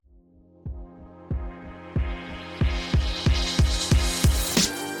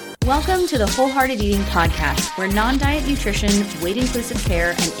Welcome to the Wholehearted Eating Podcast, where non-diet nutrition, weight-inclusive care,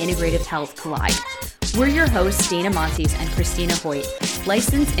 and integrative health collide. We're your hosts, Dana Montes and Christina Hoyt,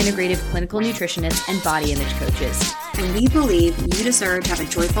 licensed integrative clinical nutritionists and body image coaches. And we believe you deserve to have a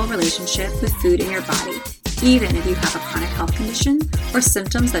joyful relationship with food in your body, even if you have a chronic health condition or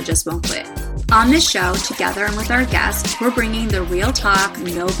symptoms that just won't quit. On this show, together and with our guests, we're bringing the real talk,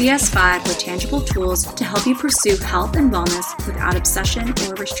 no BS vibe with tangible tools to help you pursue health and wellness without obsession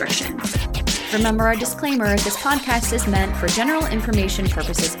or restriction. Remember our disclaimer, this podcast is meant for general information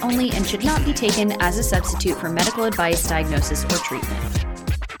purposes only and should not be taken as a substitute for medical advice, diagnosis, or treatment.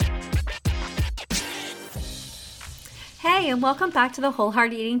 Hey, and welcome back to the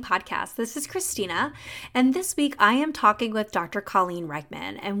Wholehearted Eating Podcast. This is Christina, and this week I am talking with Dr. Colleen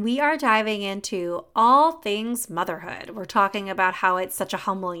Reichmann, and we are diving into all things motherhood. We're talking about how it's such a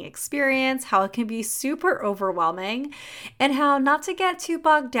humbling experience, how it can be super overwhelming, and how not to get too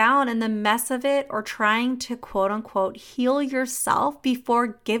bogged down in the mess of it or trying to quote-unquote heal yourself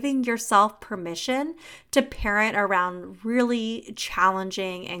before giving yourself permission to parent around really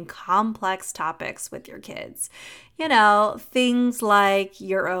challenging and complex topics with your kids. You know, things like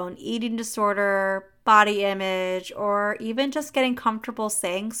your own eating disorder, body image, or even just getting comfortable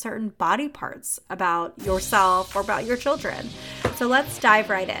saying certain body parts about yourself or about your children. So let's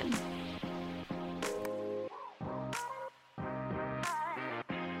dive right in.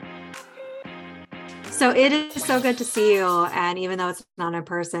 So it is so good to see you. And even though it's not in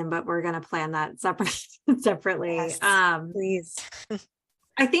person, but we're going to plan that separately. Yes, please.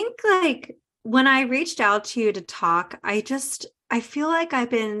 I think when I reached out to you to talk, I feel like I've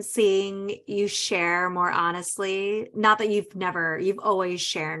been seeing you share more honestly. Not that you've always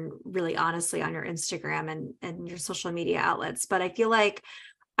shared really honestly on your Instagram and your social media outlets, but I feel like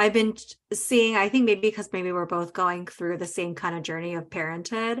I've been seeing, I think maybe because maybe we're both going through the same kind of journey of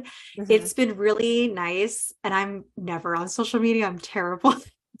parenthood. Mm-hmm. It's been really nice. And I'm never on social media. I'm terrible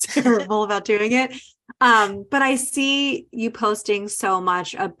about doing it. But I see you posting so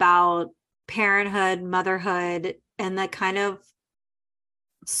much about parenthood, motherhood, and that kind of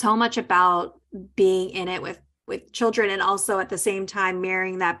so much about being in it with children, and also at the same time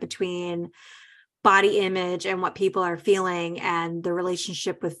marrying that between body image and what people are feeling and the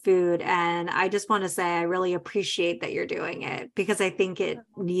relationship with food. And I just want to say I really appreciate that you're doing it, because I think it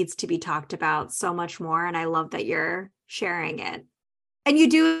needs to be talked about so much more. And I love that you're sharing it. And you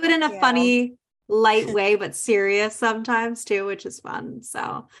do it in a funny, light way, but serious sometimes too, which is fun.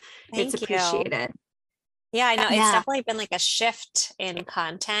 So it's appreciated. Yeah, I know. It's definitely been like a shift in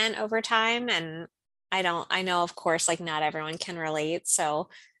content over time. And I know, of course, like not everyone can relate. So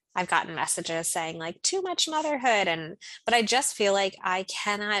I've gotten messages saying like too much motherhood. But I just feel like I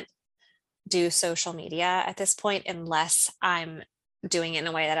cannot do social media at this point unless I'm doing it in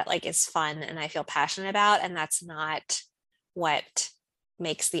a way that it like is fun and I feel passionate about. And that's not what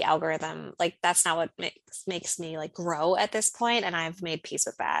makes the algorithm, like that's not what makes me like grow at this point. And I've made peace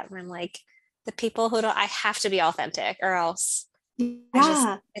with that. And I'm like, the people who I have to be authentic or else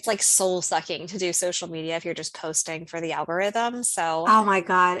it's like soul sucking to do social media if you're just posting for the algorithm. So oh my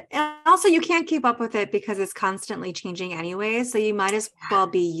God. And also you can't keep up with it because it's constantly changing anyway. So you might as well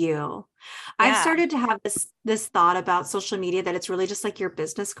be you. I've started to have this thought about social media that it's really just like your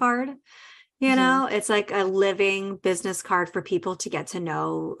business card. You know, it's like a living business card for people to get to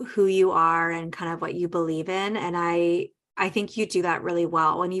know who you are and kind of what you believe in. And I think you do that really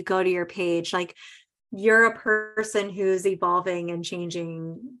well. When you go to your page, like you're a person who's evolving and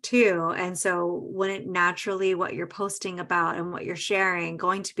changing too. And so when it naturally what you're posting about and what you're sharing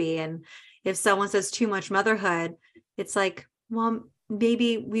going to be, and if someone says too much motherhood, it's like, well,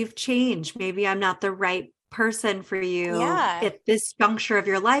 maybe we've changed. Maybe I'm not the right person for you at this juncture of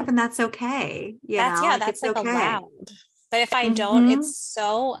your life, and that's okay. That's like okay. Allowed. But if I don't,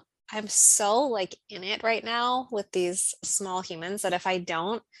 I'm so like in it right now with these small humans that if I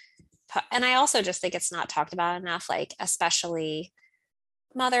don't, and I also just think it's not talked about enough, like especially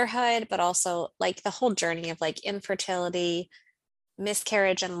motherhood, but also like the whole journey of like infertility,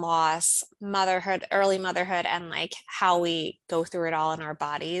 miscarriage and loss, motherhood, early motherhood, and like how we go through it all in our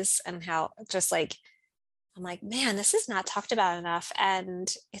bodies, and how just like I'm like, man, this is not talked about enough. And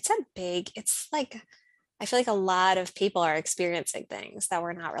it's like, I feel like a lot of people are experiencing things that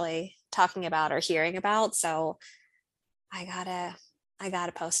we're not really talking about or hearing about. So I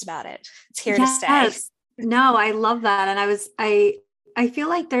gotta post about it. It's here to stay. No, I love that. And I feel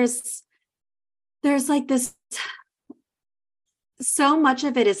like there's like this, so much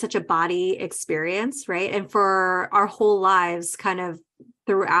of it is such a body experience, right? And for our whole lives kind of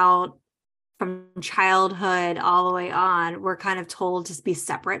throughout from childhood all the way on, we're kind of told to be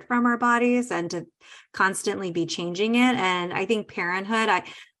separate from our bodies and to constantly be changing it. And I think parenthood,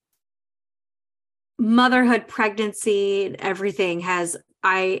 motherhood, pregnancy, everything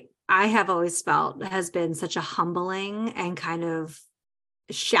I have always felt has been such a humbling and kind of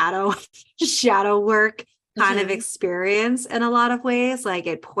shadow work kind of experience in a lot of ways. Like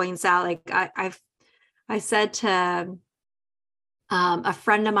it points out, like I said to a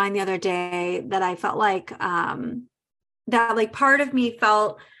friend of mine the other day that I felt like that like part of me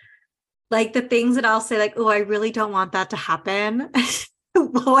felt like the things that I'll say, like, oh, I really don't want that to happen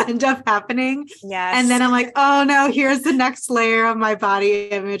will end up happening. Yes. And then I'm like, oh no, here's the next layer of my body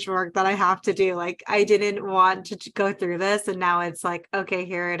image work that I have to do. Like I didn't want to go through this. And now it's like, okay,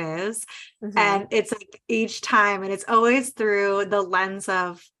 here it is. And it's like each time, and it's always through the lens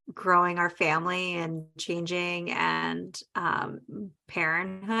of growing our family and changing, and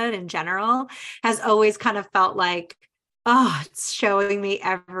parenthood in general has always kind of felt like, oh, it's showing me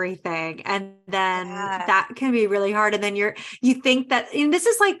everything. And then that can be really hard. And then you think that, and this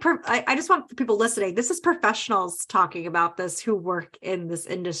is like, I just want people listening, this is professionals talking about this who work in this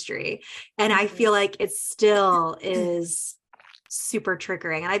industry. And I feel like it still is super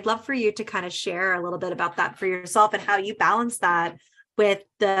triggering. And I'd love for you to kind of share a little bit about that for yourself and how you balance that with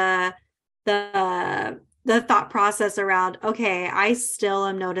the thought process around, okay, I still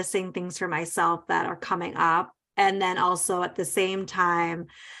am noticing things for myself that are coming up. And then also at the same time,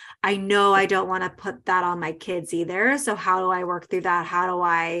 I know I don't want to put that on my kids either. So how do I work through that? How do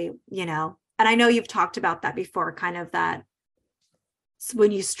I, and I know you've talked about that before, kind of that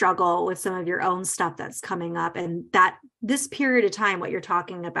when you struggle with some of your own stuff that's coming up, and that this period of time, what you're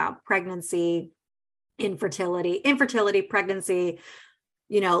talking about, pregnancy, infertility, pregnancy,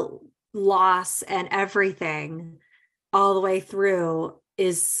 loss and everything all the way through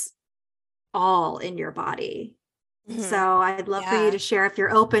is all in your body. So I'd love for you to share, if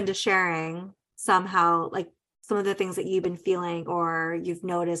you're open to sharing somehow, like some of the things that you've been feeling or you've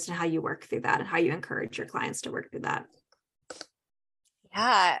noticed and how you work through that and how you encourage your clients to work through that.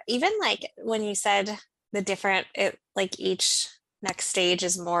 Yeah. Even like when you said the different, like each next stage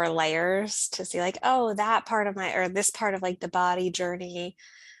is more layers to see like, oh, that part of or this part of like the body journey,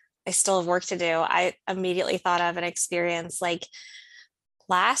 I still have work to do. I immediately thought of an experience like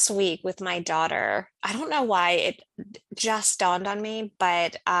last week with my daughter. I don't know why it just dawned on me,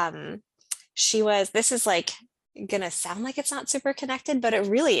 but this is like gonna sound like it's not super connected, but it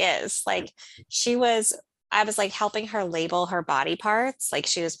really is. Like I was like helping her label her body parts. Like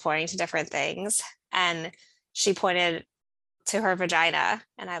she was pointing to different things and she pointed to her vagina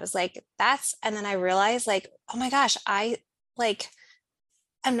and I was like, and then I realized like, oh my gosh, I'm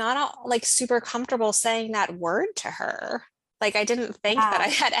not like super comfortable saying that word to her. Like I didn't think that I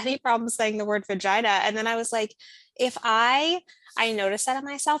had any problem saying the word vagina. And then I was like, if I noticed that in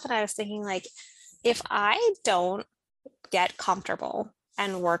myself, and I was thinking like, if I don't get comfortable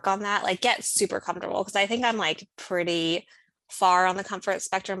and work on that, like get super comfortable, because I think I'm like pretty far on the comfort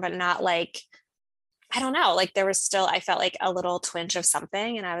spectrum, but not like, I don't know, like there was still, I felt like a little twinge of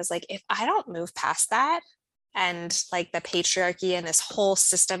something. And I was like, if I don't move past that, and like the patriarchy and this whole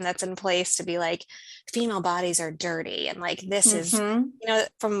system that's in place to be like female bodies are dirty and like this is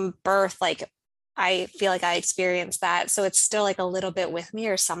from birth, like I feel like I experienced that, so it's still like a little bit with me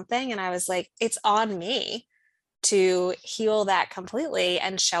or something. And I was like, it's on me to heal that completely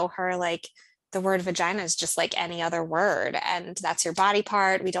and show her like the word vagina is just like any other word, and that's your body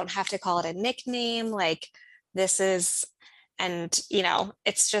part. We don't have to call it a nickname. Like this is, and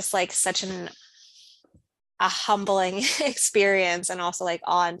it's just like such a humbling experience, and also like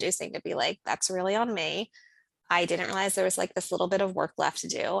awe-inducing to be like, that's really on me. I didn't realize there was like this little bit of work left to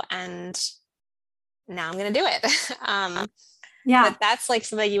do, and now I'm going to do it. But that's like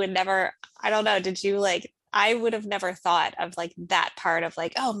something you would never, I don't know. Did you like, I would have never thought of like that part of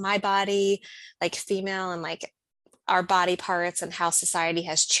like, oh, my body, like female, and like our body parts and how society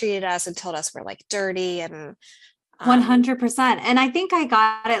has treated us and told us we're like dirty and 100%. And I think I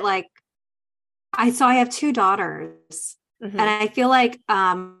got it like, I have two daughters, and I feel like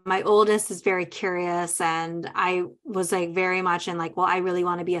my oldest is very curious, and I was like very much in like, well, I really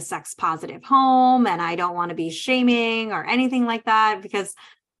want to be a sex positive home, and I don't want to be shaming or anything like that, because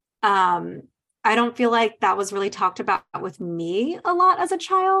I don't feel like that was really talked about with me a lot as a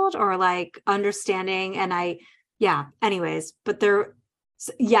child, or like understanding. And anyways, but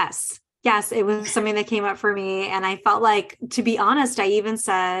yes, it was something that came up for me. And I felt like, to be honest, I even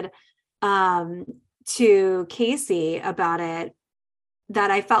said to Casey about it, that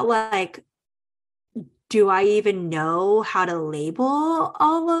I felt like do I even know how to label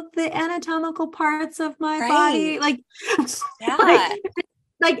all of the anatomical parts of my body? Like, yeah.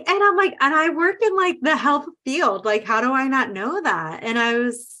 and I'm like, and I work in like the health field. Like, how do I not know that? And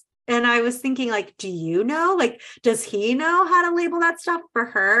I was thinking, like, do you know? Like, does he know how to label that stuff for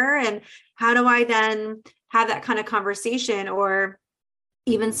her? And how do I then have that kind of conversation? Or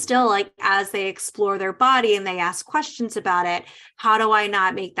even still, like, as they explore their body and they ask questions about it, how do I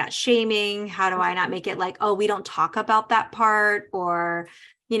not make that shaming? How do I not make it like, oh, we don't talk about that part? Or,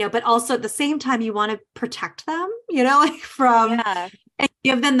 but also at the same time, you want to protect them, like from, and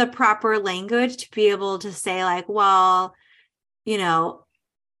give them the proper language to be able to say like, well,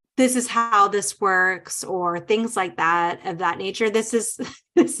 this is how this works, or things like that, of that nature. This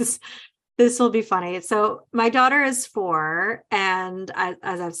will be funny. So my daughter is 4, and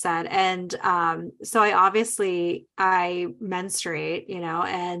as I've said, and so I menstruate,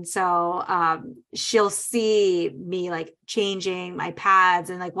 and so she'll see me like changing my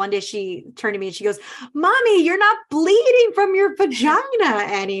pads, and like one day she turned to me and she goes, "Mommy, you're not bleeding from your vagina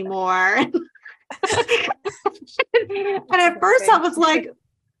anymore." And at first I was like,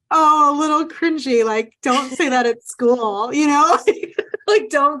 oh, a little cringy, like, don't say that at school, like,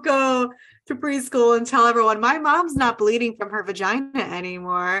 don't go to preschool and tell everyone my mom's not bleeding from her vagina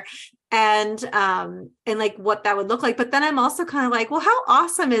anymore. And like what that would look like. But then I'm also kind of like, well, how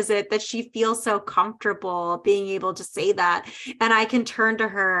awesome is it that she feels so comfortable being able to say that? And I can turn to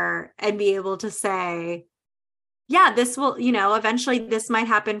her and be able to say, yeah, this will, eventually this might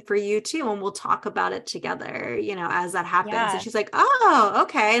happen for you too. And we'll talk about it together, as that happens. Yeah. And she's like, oh,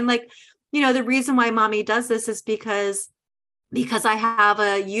 okay. And like, the reason why mommy does this is because I have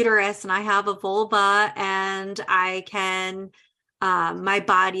a uterus and I have a vulva, and I can, my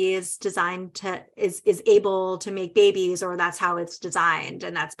body is designed to, is able to make babies, or that's how it's designed.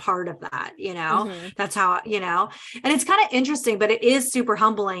 And that's part of that, that's how, and it's kind of interesting, but it is super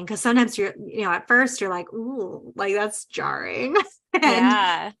humbling, because sometimes you're, at first you're like, ooh, like that's jarring. And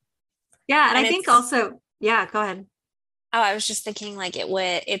and I think also, go ahead. Oh, I was just thinking like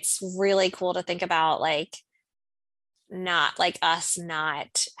it's really cool to think about, like, not like us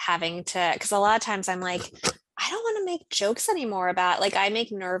not having to, because a lot of times I'm like, I don't want to make jokes anymore about, like, I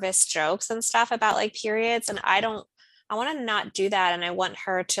make nervous jokes and stuff about like periods, and I want to not do that. And I want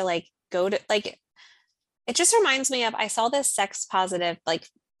her to like go to, like, it just reminds me of, I saw this sex positive, like,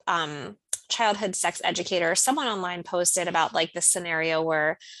 childhood sex educator, someone online posted about like this scenario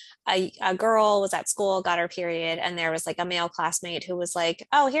where a girl was at school, got her period, and there was like a male classmate who was like,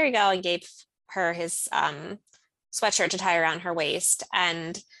 oh, here you go, and gave her his sweatshirt to tie around her waist.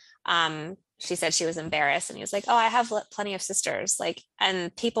 And she said she was embarrassed, and he was like, oh, I have plenty of sisters, like,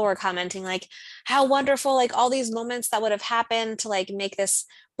 and people were commenting like, how wonderful, like all these moments that would have happened to like make this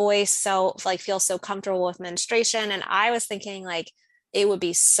boy so like feel so comfortable with menstruation. And I was thinking like, it would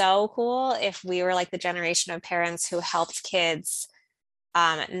be so cool if we were like the generation of parents who helped kids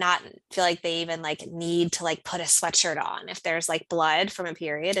not feel like they even like need to like put a sweatshirt on if there's like blood from a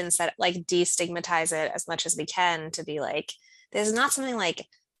period, instead like destigmatize it as much as we can, to be like, this is not something like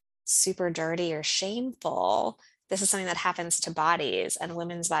super dirty or shameful. This is something that happens to bodies, and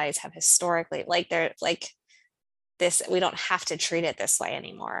women's bodies have historically, like, they're like this, we don't have to treat it this way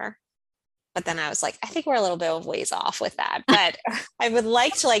anymore. But then I was like, I think we're a little bit of ways off with that, but I would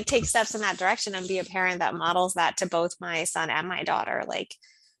like to like take steps in that direction and be a parent that models that to both my son and my daughter, like,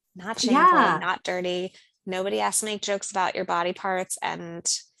 not shameful, not dirty. Nobody has to make jokes about your body parts, and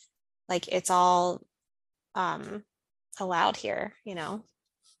like, it's all allowed here,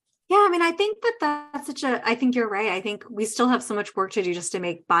 Yeah, I mean, I think that's I think you're right. I think we still have so much work to do just to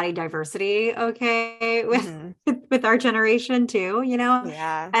make body diversity okay with our generation too,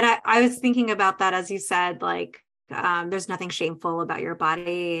 Yeah. And I was thinking about that, as you said, like, there's nothing shameful about your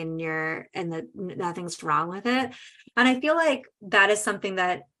body, and that nothing's wrong with it. And I feel like that is something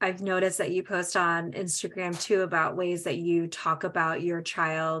that I've noticed that you post on Instagram too, about ways that you talk about your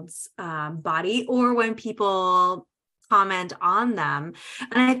child's body, or when people comment on them.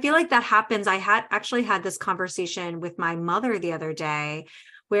 And I feel like that happens. I had actually had this conversation with my mother the other day,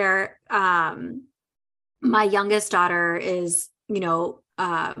 where my youngest daughter is,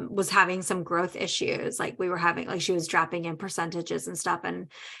 was having some growth issues. Like, we were having, like, she was dropping in percentages and stuff, and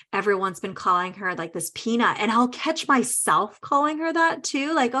everyone's been calling her like this peanut. And I'll catch myself calling her that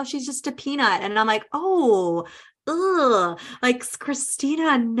too. Like, oh, she's just a peanut. And I'm like, oh, ugh, like,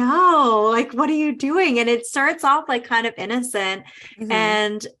 Christina, no, like, what are you doing? And it starts off like kind of innocent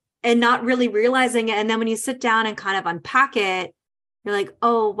and not really realizing it. And then when you sit down and kind of unpack it, you're like,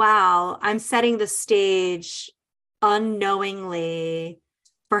 oh, wow, I'm setting the stage unknowingly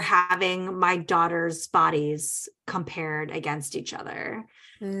for having my daughter's bodies compared against each other.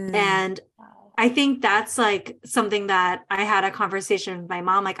 And I think that's like something that I had a conversation with my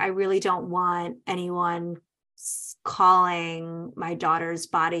mom. Like, I really don't want anyone calling my daughter's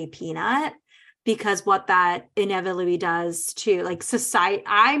body peanut, because what that inevitably does to like society,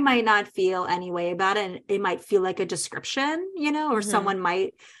 I might not feel any way about it. And it might feel like a description, you know, or someone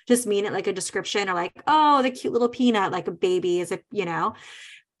might just mean it like a description, or like, oh, the cute little peanut, like a baby is a, you know,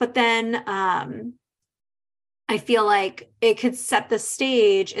 but then, I feel like it could set the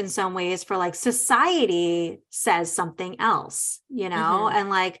stage in some ways for like society says something else, you know, and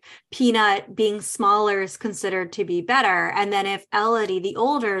like peanut being smaller is considered to be better. And then if Elodie, the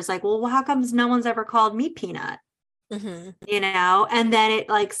older, is like, well, how comes no one's ever called me peanut? You know, and then it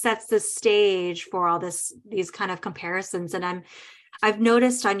like sets the stage for all these kind of comparisons. And I've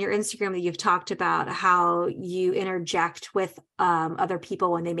noticed on your Instagram that you've talked about how you interject with other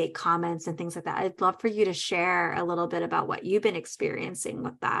people when they make comments and things like that. I'd love for you to share a little bit about what you've been experiencing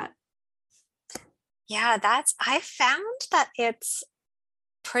with that. Yeah, I found that it's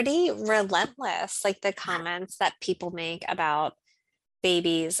pretty relentless, like the comments that people make about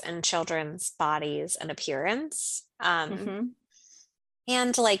babies and children's bodies and appearance.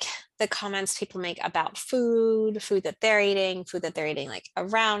 And like the comments people make about food that they're eating, like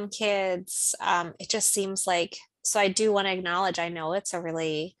around kids. It just seems like, so I do want to acknowledge, I know it's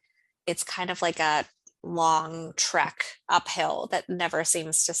kind of like a long trek uphill that never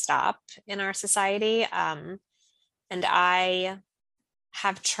seems to stop in our society. And I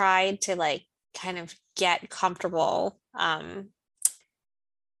have tried to like kind of get comfortable,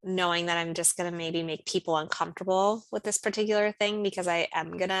 knowing that I'm just going to maybe make people uncomfortable with this particular thing, because I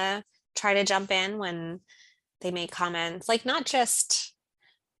am going to try to jump in when they make comments, like not just,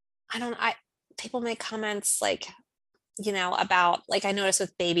 people make comments like, you know, about like, I notice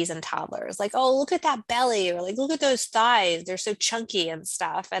with babies and toddlers, like, oh, look at that belly, or like, look at those thighs, they're so chunky and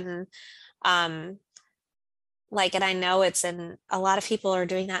stuff. And, like, and I know a lot of people are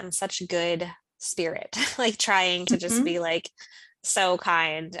doing that in such good spirit, like trying to just be like, so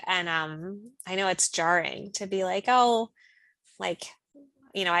kind. And I know it's jarring to be like, oh, like,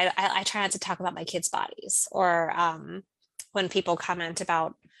 you know, I try not to talk about my kids' bodies, or when people comment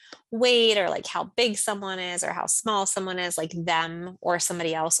about weight, or like how big someone is or how small someone is, like them or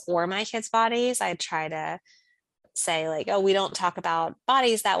somebody else or my kids' bodies, I try to say like, oh, we don't talk about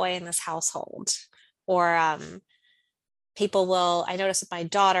bodies that way in this household. Or I notice with my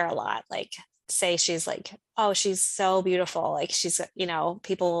daughter a lot, like say she's like, oh, she's so beautiful, like she's, you know,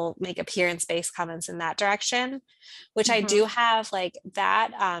 people will make appearance-based comments in that direction, which I do have like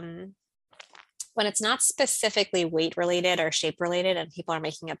that, when it's not specifically weight related or shape related and people are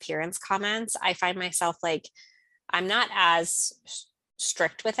making appearance comments, I find myself like, I'm not as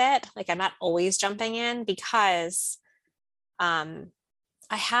strict with it, like I'm not always jumping in, because I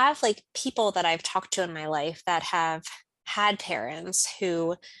have like people that I've talked to in my life that have had parents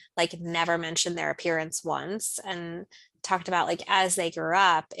who like never mentioned their appearance once, and talked about like as they grew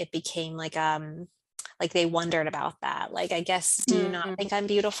up, it became like they wondered about that. Like, I guess, do you not think I'm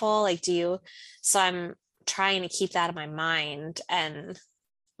beautiful? Like, so I'm trying to keep that in my mind. And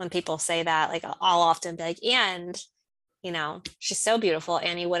when people say that, like I'll often be like, and, you know, she's so beautiful,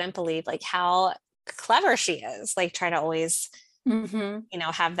 and you wouldn't believe like how clever she is. Like try to always, you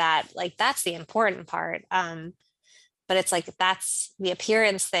know, have that, like, that's the important part. But it's like, that's the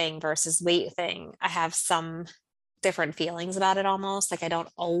appearance thing versus weight thing. I have some different feelings about it almost. Like I don't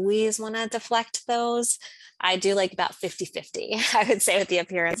always want to deflect those. I do like about 50-50, I would say, with the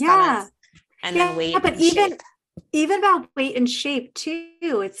appearance comments. And then weight but and even shape. Even about weight and shape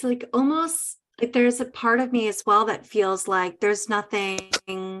too. It's like almost like there's a part of me as well that feels like there's nothing.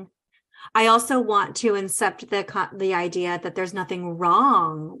 I also want to accept the idea that there's nothing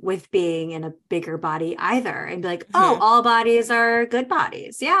wrong with being in a bigger body either, and be like, oh, all bodies are good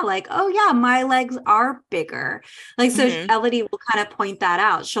bodies. Yeah. Like, oh yeah, my legs are bigger. Like, so Elodie will kind of point that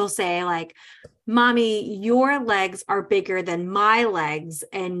out. She'll say like, mommy, your legs are bigger than my legs,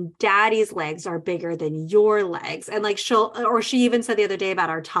 and daddy's legs are bigger than your legs. And like she even said the other day about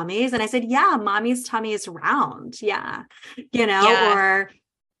our tummies. And I said, yeah, mommy's tummy is round. Yeah. You know,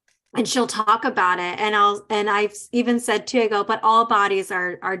 and she'll talk about it. And I've even said too, I go, but all bodies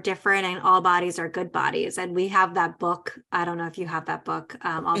are different, and all bodies are good bodies. And we have that book. I don't know if you have that book,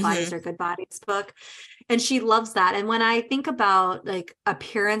 All Bodies Are Good Bodies book. And she loves that. And when I think about like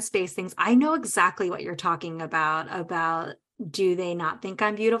appearance-based things, I know exactly what you're talking about do they not think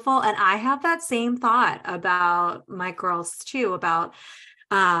I'm beautiful? And I have that same thought about my girls too, about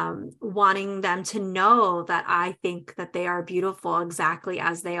wanting them to know that I think that they are beautiful exactly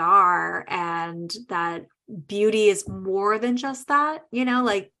as they are, and that beauty is more than just that,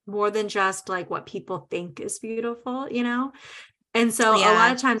 like more than just like what people think is beautiful, And so a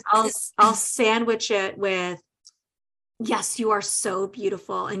lot of times I'll sandwich it with, yes, you are so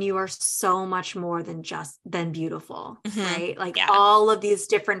beautiful, and you are so much more than beautiful, right? Like all of these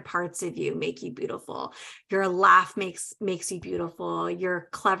different parts of you make you beautiful. Your laugh makes you beautiful. Your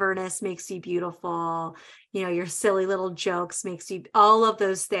cleverness makes you beautiful. Your silly little jokes makes you, all of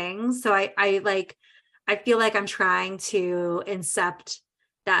those things. So I feel like I'm trying to incept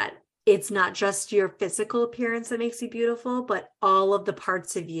that it's not just your physical appearance that makes you beautiful, but all of the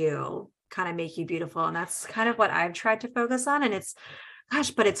parts of you kind of make you beautiful. And that's kind of what I've tried to focus on. And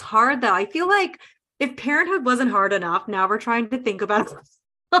but it's hard though. I feel like if parenthood wasn't hard enough, now we're trying to think about it.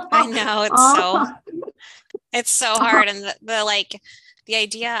 I know it's so hard. And the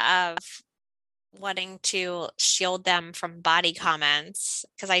idea of wanting to shield them from body comments,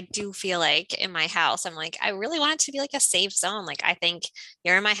 because I do feel like in my house, I'm like, I really want it to be like a safe zone. Like, I think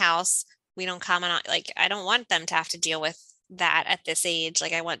you're in my house, we don't comment on, like, I don't want them to have to deal with that at this age.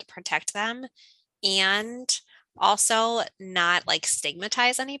 Like, I want to protect them and also not like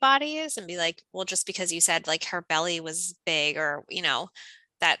stigmatize any bodies and be like, well, just because you said like her belly was big, or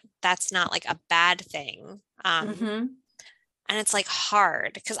that's not like a bad thing. And it's like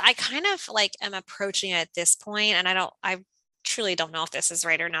hard because I kind of like am approaching it at this point, and I truly don't know if this is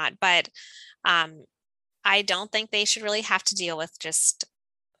right or not, but I don't think they should really have to deal with just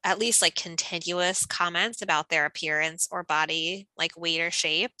at least like continuous comments about their appearance or body, like weight or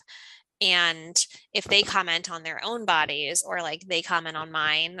shape. And if they comment on their own bodies, or like they comment on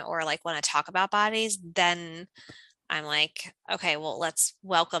mine, or like want to talk about bodies, then I'm like, okay, well, let's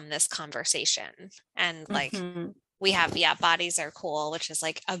welcome this conversation. And like, we have, Bodies Are Cool, which is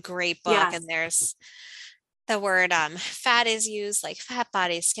like a great book. Yes. And there's the word fat is used, like fat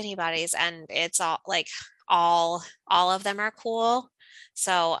bodies, skinny bodies, and it's all like all of them are cool.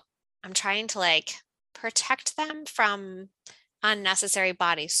 So I'm trying to like protect them from unnecessary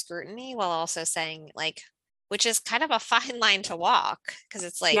body scrutiny, while also saying like, which is kind of a fine line to walk, because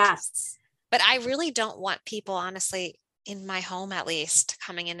it's like, yes, but I really don't want people, honestly, in my home at least,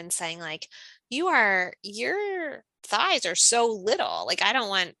 coming in and saying like, your thighs are so little. Like,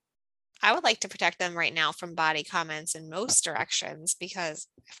 I would like to protect them right now from body comments in most directions, because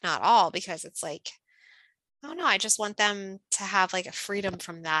if not all, because it's like, I don't know, I just want them to have like a freedom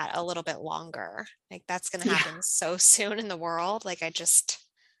from that a little bit longer. Like, that's going to happen so soon in the world. Like, like,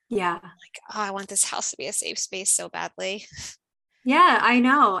 oh, I want this house to be a safe space so badly. Yeah, I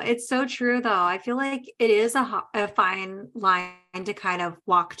know. It's so true though. I feel like it is a fine line to kind of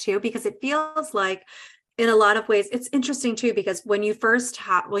walk to, because it feels like in a lot of ways, it's interesting too, because when your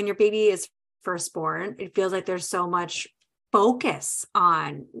baby is first born, it feels like there's so much focus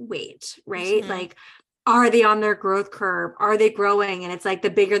on weight, right? Like, are they on their growth curve? Are they growing? And it's like, the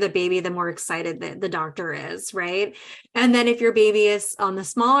bigger the baby, the more excited the doctor is, right? And then if your baby is on the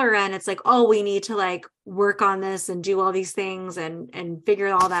smaller end, it's like, oh, we need to like work on this and do all these things and figure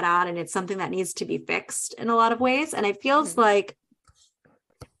all that out. And it's something that needs to be fixed in a lot of ways. And it feels like,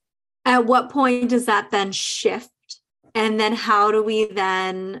 at what point does that then shift? And then how do we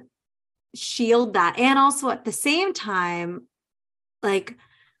then shield that? And also at the same time, like,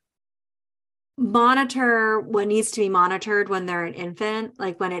 monitor what needs to be monitored when they're an infant,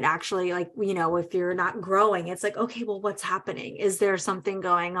 like when it actually, like, if you're not growing, it's like, okay, well, what's happening? Is there something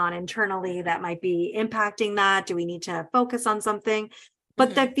going on internally that might be impacting that? Do we need to focus on something?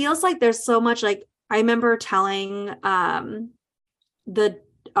 But that feels like there's so much, like, I remember telling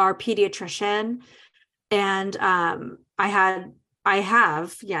our pediatrician, and it's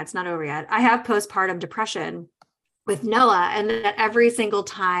not over yet. I have postpartum depression with Noah, and that every single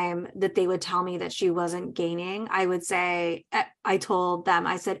time that they would tell me that she wasn't gaining, I told them,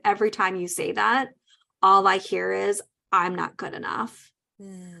 I said, every time you say that, all I hear is, I'm not good enough.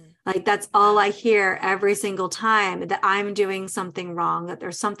 Like, that's all I hear every single time, that I'm doing something wrong, that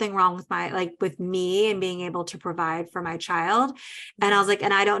there's something wrong with me and being able to provide for my child. And I was like,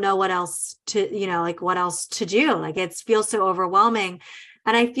 and I don't know what else to do. Like, it feels so overwhelming.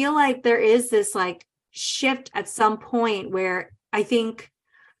 And I feel like there is this like shift at some point where I don't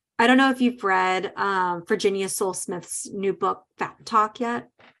know if you've read Virginia Sole-Smith's new book, Fat Talk, yet.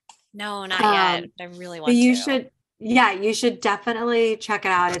 No, not yet. I really want to. You should definitely check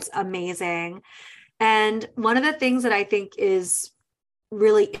it out. It's amazing. And one of the things that I think is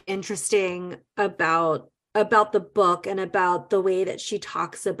really interesting about the book and about the way that she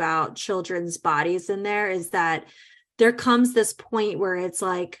talks about children's bodies in there is that there comes this point where it's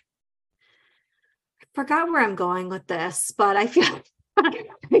like, I forgot where I'm going with this, but I feel I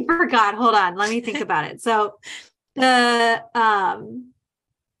forgot. Hold on. Let me think about it. So the, oh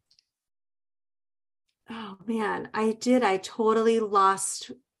man, I totally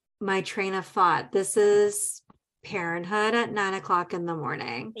lost my train of thought. This is parenthood at 9 o'clock in the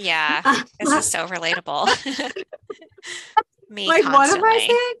morning. Yeah. This is so relatable. Me like, constantly. what am I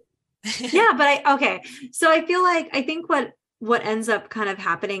saying? Yeah, but okay. So I feel like, I think what ends up kind of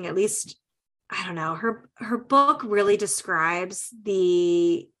happening, at least, I don't know, her book really describes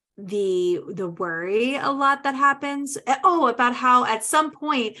the worry a lot that happens. Oh, about how at some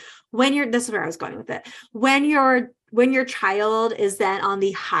point this is where I was going with it. When your child is then on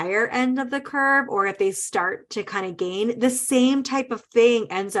the higher end of the curve, or if they start to kind of gain, the same type of thing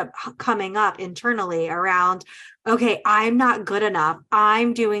ends up coming up internally around, okay, I'm not good enough.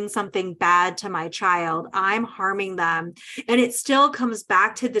 I'm doing something bad to my child. I'm harming them. And it still comes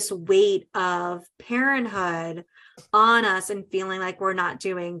back to this weight of parenthood on us and feeling like we're not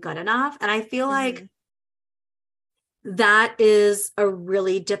doing good enough. And I feel like that is a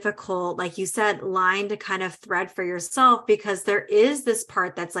really difficult, like you said, line to kind of thread for yourself, because there is this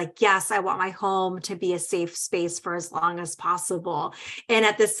part that's like, yes, I want my home to be a safe space for as long as possible. And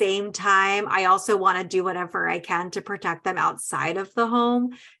at the same time, I also want to do whatever I can to protect them outside of the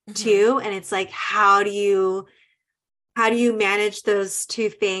home too. And it's like, how do you manage those two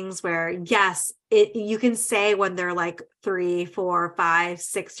things where, yes, you can say when they're like 3, 4, 5,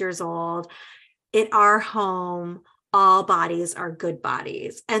 6 years old, in our home, all bodies are good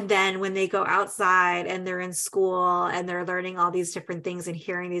bodies. And then when they go outside and they're in school and they're learning all these different things and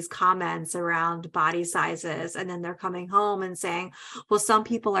hearing these comments around body sizes, and then they're coming home and saying, well, some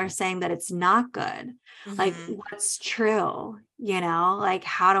people are saying that it's not good. Like, what's true? Like,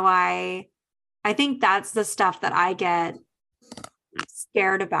 how do I think that's the stuff that I get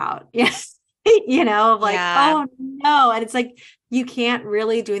scared about. Yes. Like, oh no. And it's like, you can't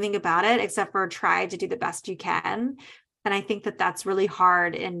really do anything about it except for try to do the best you can. And I think that that's really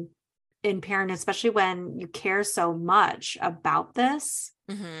hard in parenting, especially when you care so much about this,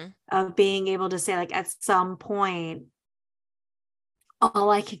 of being able to say, like, at some point,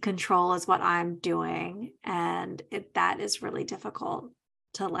 all I can control is what I'm doing. And that is really difficult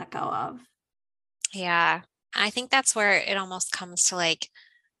to let go of. Yeah. I think that's where it almost comes to, like,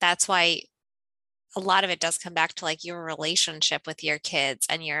 that's why a lot of it does come back to, like, your relationship with your kids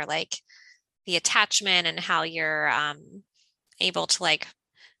and your, like, the attachment and how you're able to, like,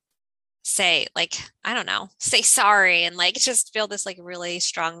 say, like, I don't know, say sorry and, like, just feel this, like, really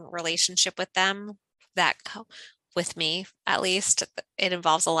strong relationship with them. That with me, at least, it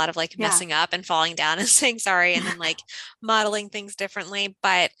involves a lot of, like, messing up and falling down and saying sorry and then, like, modeling things differently.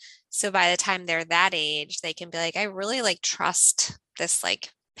 But so by the time they're that age, they can be like, I really, like, trust this, like,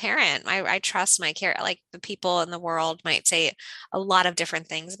 parent. I trust my care. Like, the people in the world might say a lot of different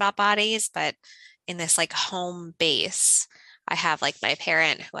things about bodies, but in this, like, home base, I have, like, my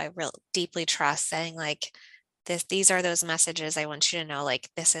parent who I really deeply trust saying, like, these are those messages I want you to know, like,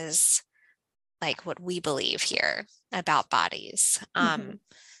 this is, like, what we believe here about bodies. And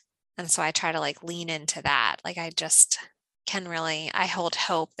so I try to, like, lean into that. Like, I just I hold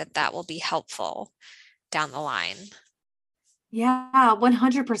hope that will be helpful down the line. Yeah,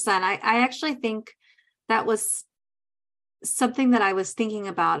 100%. I actually think that was something that I was thinking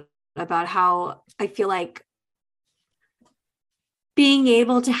about how I feel like being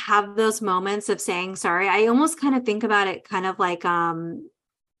able to have those moments of saying sorry. I almost kind of think about it kind of like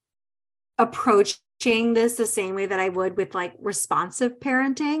approaching this the same way that I would with, like, responsive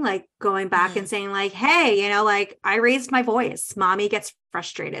parenting, like going back and saying, like, hey, like, I raised my voice. Mommy gets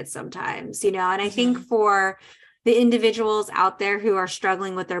frustrated sometimes, and I think for the individuals out there who are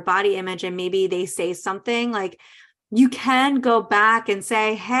struggling with their body image and maybe they say something, like, you can go back and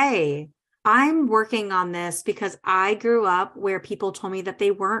say, hey, I'm working on this because I grew up where people told me that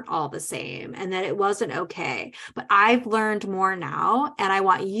they weren't all the same and that it wasn't okay. But I've learned more now. And I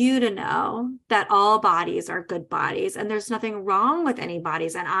want you to know that all bodies are good bodies and there's nothing wrong with any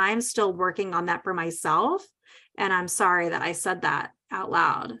bodies. And I'm still working on that for myself. And I'm sorry that I said that out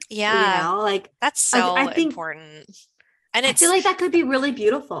loud. Yeah. Like, that's so I think, important. And I feel like that could be really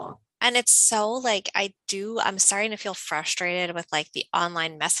beautiful. And it's so, like, I'm starting to feel frustrated with, like, the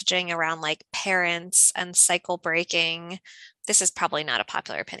online messaging around, like, parents and cycle breaking. This is probably not a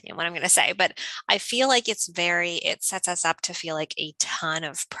popular opinion, what I'm going to say, but I feel like it sets us up to feel like a ton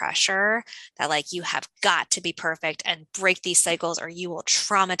of pressure that, like, you have got to be perfect and break these cycles or you will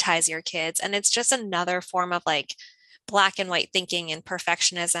traumatize your kids. And it's just another form of, like, black and white thinking and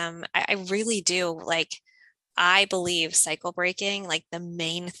perfectionism. I really do, like, I believe cycle breaking, like the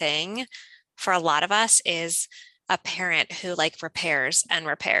main thing for a lot of us is a parent who like repairs and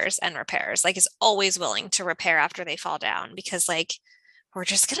repairs and repairs, like is always willing to repair after they fall down because like we're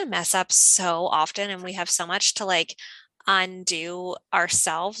just going to mess up so often and we have so much to like undo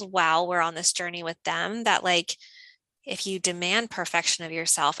ourselves while we're on this journey with them that like if you demand perfection of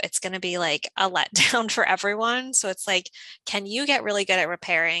yourself, it's going to be like a letdown for everyone. So it's like, can you get really good at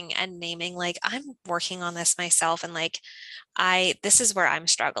repairing and naming, like, I'm working on this myself and like, this is where I'm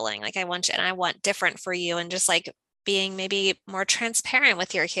struggling. Like, I want you and I want different for you. And just like being maybe more transparent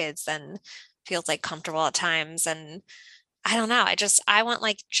with your kids than feels like comfortable at times. And I don't know. I want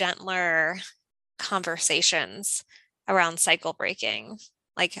like gentler conversations around cycle breaking.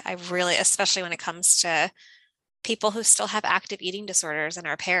 Like, I really, especially when it comes to people who still have active eating disorders and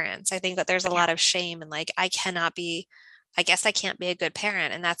our parents. I think that there's a lot of shame and like, I guess I can't be a good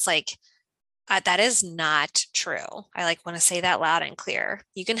parent. And that's like, that is not true. I like want to say that loud and clear.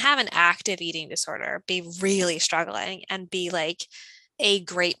 You can have an active eating disorder, be really struggling and be like a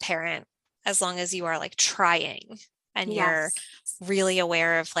great parent as long as you are like trying and you're Yes. really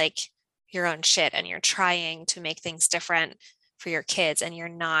aware of like your own shit and you're trying to make things different for your kids and you're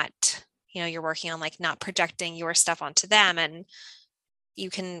not, you're working on like not projecting your stuff onto them and you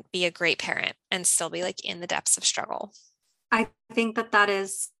can be a great parent and still be like in the depths of struggle. I think that that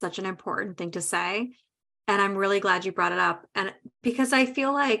is such an important thing to say. And I'm really glad you brought it up. And because I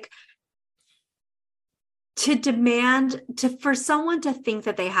feel like for someone to think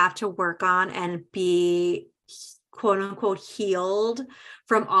that they have to work on and be quote unquote healed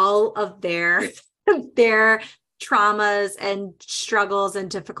from all of their traumas and struggles and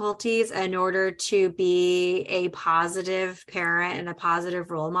difficulties in order to be a positive parent and a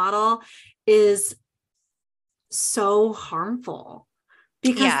positive role model is so harmful,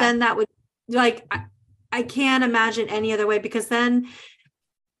 because then that would like, I can't imagine any other way, because then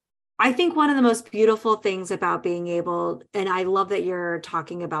I think one of the most beautiful things about being able, and I love that you're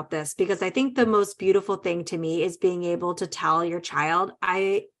talking about this, because I think the most beautiful thing to me is being able to tell your child,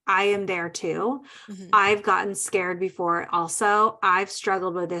 I am there too. Mm-hmm. I've gotten scared before also. I've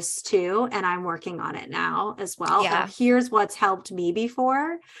struggled with this too, and I'm working on it now as well. Yeah. Here's what's helped me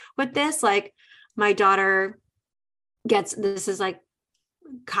before with this. Like my daughter this is like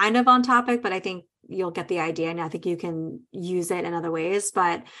kind of on topic, but I think you'll get the idea. And I think you can use it in other ways,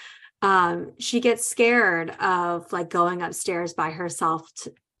 but she gets scared of like going upstairs by herself,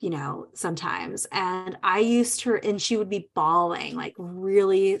 sometimes. And I used her and she would be bawling, like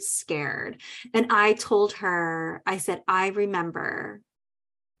really scared. And I told her, I said, I remember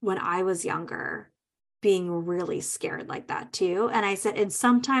when I was younger being really scared like that too. And I said, and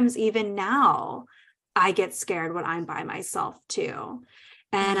sometimes even now I get scared when I'm by myself too.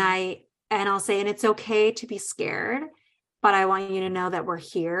 And I'll say, and it's okay to be scared, but I want you to know that we're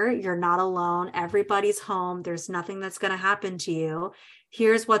here. You're not alone. Everybody's home. There's nothing that's going to happen to you.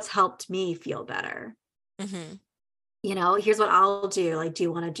 Here's what's helped me feel better. Mm-hmm. Here's what I'll do. Like, do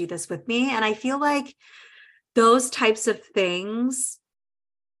you want to do this with me? And I feel like those types of things,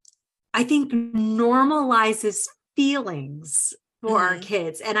 I think, normalizes feelings for our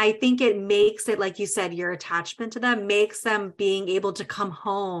kids. And I think it makes it, like you said, your attachment to them makes them being able to come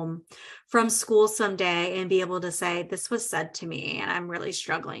home from school someday and be able to say, this was said to me and I'm really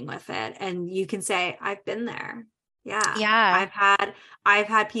struggling with it. And you can say, I've been there. Yeah. I've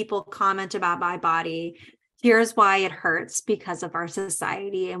had people comment about my body. Here's why it hurts because of our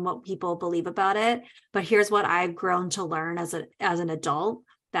society and what people believe about it. But here's what I've grown to learn as an adult,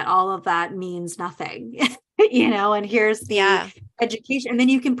 that all of that means nothing. And here's the education. And then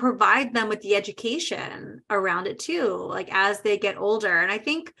you can provide them with the education around it too, like as they get older. And I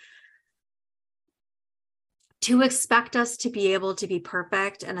think to expect us to be able to be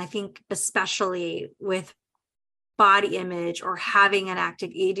perfect, and I think especially with body image or having an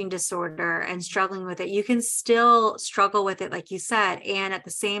active eating disorder and struggling with it, you can still struggle with it, like you said, and at the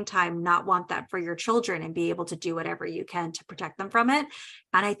same time not want that for your children and be able to do whatever you can to protect them from it.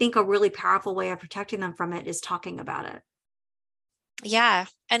 And I think a really powerful way of protecting them from it is talking about it. Yeah.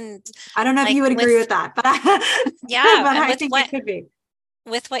 And I don't know if you would agree with that, but yeah, but I think it could be.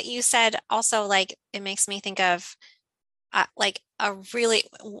 With what you said, also, like, it makes me think of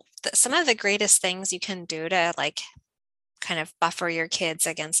some of the greatest things you can do to like kind of buffer your kids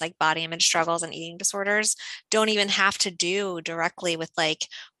against like body image struggles and eating disorders don't even have to do directly with like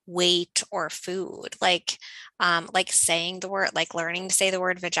weight or food, like saying the word, like learning to say the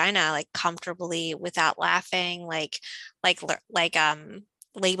word vagina like comfortably without laughing, like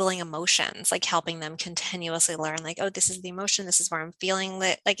labeling emotions, like helping them continuously learn, like, oh, this is the emotion, this is where I'm feeling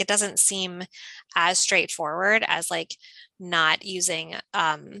that. Like, it doesn't seem as straightforward as like not using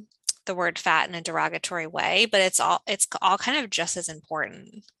the word fat in a derogatory way, but it's all kind of just as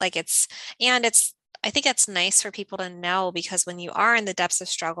important. Like it's I think it's nice for people to know, because when you are in the depths of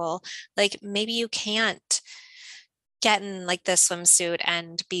struggle, like maybe you can't get in like the swimsuit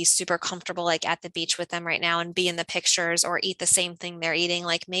and be super comfortable like at the beach with them right now and be in the pictures or eat the same thing they're eating.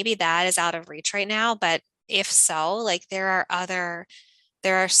 Like maybe that is out of reach right now, but if so, like there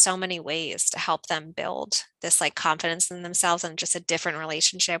are so many ways to help them build this like confidence in themselves and just a different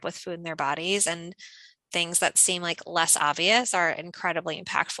relationship with food in their bodies. And things that seem like less obvious are incredibly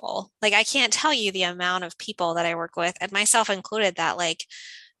impactful. Like I can't tell you the amount of people that I work with, and myself included, that like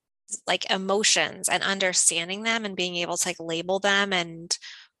emotions and understanding them and being able to like label them and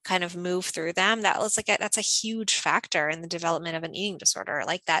kind of move through them, that was like that's a huge factor in the development of an eating disorder,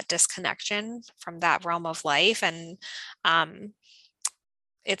 like that disconnection from that realm of life. And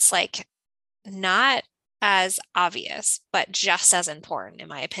it's like not as obvious, but just as important, in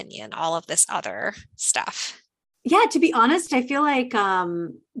my opinion, all of this other stuff. Yeah, to be honest, I feel like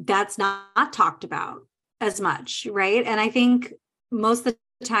that's not talked about as much, right? And I think most of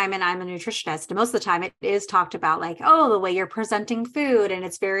the time, and I'm a nutritionist, and most of the time it is talked about like, oh, the way you're presenting food, and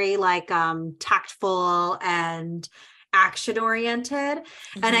it's very like tactful and action oriented.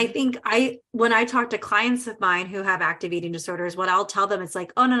 Mm-hmm. And I think when I talk to clients of mine who have active eating disorders, what I'll tell them, it's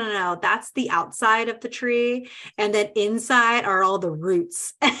like, oh, no, that's the outside of the tree. And then inside are all the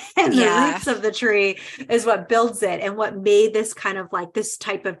roots and the roots of the tree is what builds it. And what made this kind of like this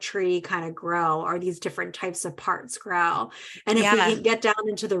type of tree kind of grow, are these different types of parts grow. And if we can get down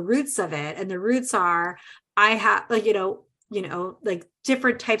into the roots of it, and the roots are, I have like, like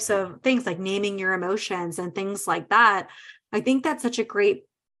different types of things like naming your emotions and things like that. I think that's such a great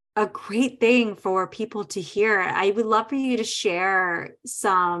thing for people to hear. I would love for you to share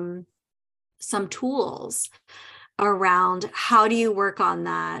some tools around how do you work on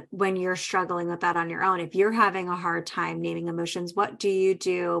that when you're struggling with that on your own. If you're having a hard time naming emotions, what do you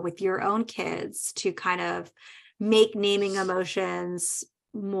do with your own kids to kind of make naming emotions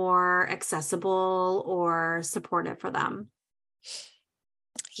more accessible or supportive for them?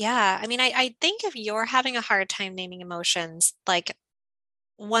 Yeah. I mean, I think if you're having a hard time naming emotions, like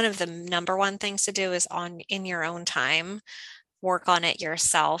one of the number one things to do is in your own time, work on it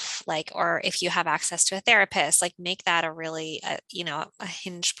yourself. Like, or if you have access to a therapist, like make that a really, a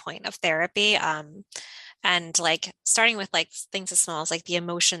hinge point of therapy. And like starting with like things as small as like the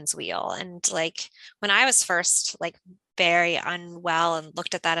emotions wheel. And like when I was first like very unwell and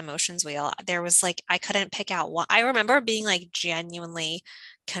looked at that emotions wheel, there was like, I couldn't pick out one. I remember being like genuinely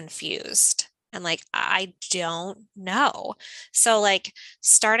confused and like, I don't know. So like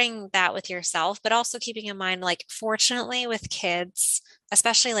starting that with yourself, but also keeping in mind, like, fortunately with kids,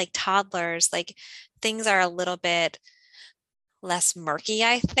 especially like toddlers, like things are a little bit less murky,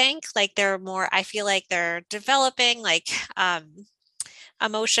 I think. Like they're more, I feel like they're developing like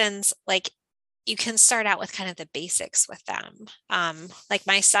emotions. Like you can start out with kind of the basics with them. Like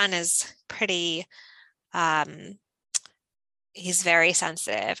my son is pretty he's very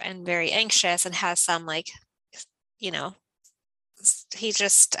sensitive and very anxious and has some like, he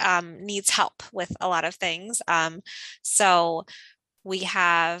just needs help with a lot of things. So we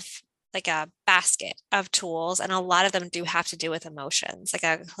have like a basket of tools, and a lot of them do have to do with emotions,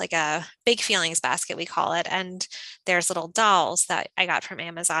 like a big feelings basket, we call it. And there's little dolls that I got from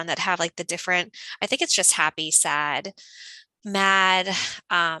Amazon that have like the different, I think it's just happy, sad, mad,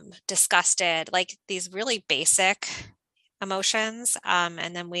 disgusted, like these really basic emotions.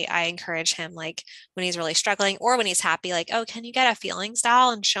 And then I encourage him, like when he's really struggling or when he's happy, like, oh, can you get a feelings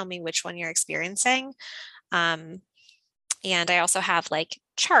doll and show me which one you're experiencing? And I also have like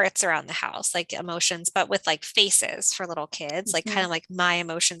charts around the house, like emotions, but with like faces for little kids, like kind of like my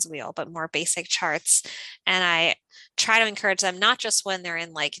emotions wheel, but more basic charts. And I try to encourage them, not just when they're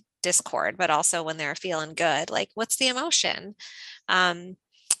in like discord, but also when they're feeling good, like what's the emotion?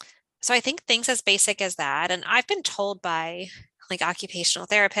 So I think things as basic as that. And I've been told by like occupational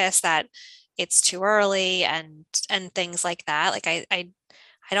therapists that it's too early and things like that. Like I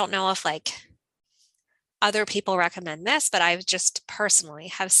don't know if like other people recommend this, but I've just personally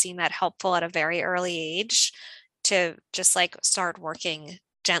have seen that helpful at a very early age to just like start working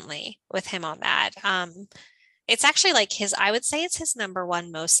gently with him on that. It's actually like I would say it's his number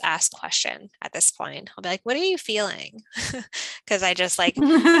one most asked question at this point. I'll be like, what are you feeling? Because I just like,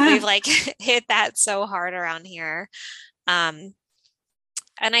 we've like hit that so hard around here.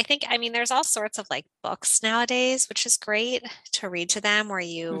 And I think, I mean, there's all sorts of like books nowadays, which is great to read to them where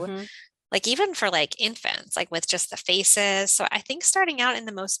you like, even for like infants, like with just the faces. So I think starting out in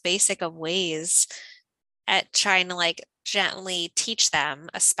the most basic of ways at trying to like gently teach them,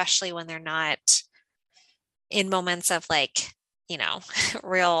 especially when they're not in moments of like,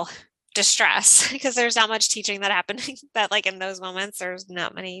 real distress, because there's not much teaching that happening that like in those moments, there's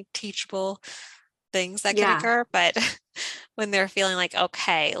not many teachable things that can occur. But when they're feeling like,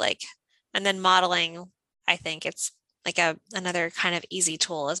 okay, like, and then modeling, I think it's like another kind of easy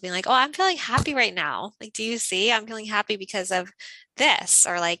tool is being like, oh, I'm feeling happy right now. Like, do you see, I'm feeling happy because of this,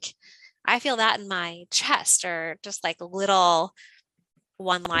 or like, I feel that in my chest, or just like little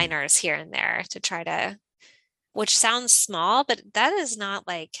one-liners here and there to try to, which sounds small, but that is not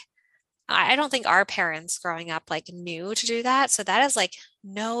like, I don't think our parents growing up like knew to do that. So that is like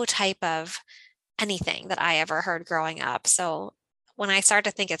no type of anything that I ever heard growing up. So when I start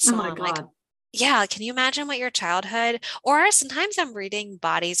to think it's Oh small, my I'm like, God. yeah, can you imagine what your childhood, or sometimes I'm reading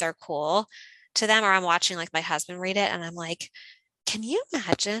Bodies Are Cool to them, or I'm watching like my husband read it and I'm like, can you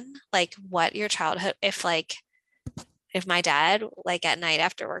imagine like what your childhood, if my dad like at night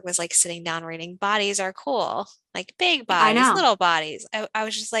after work was like sitting down reading Bodies Are Cool, like big I bodies, know. little bodies. I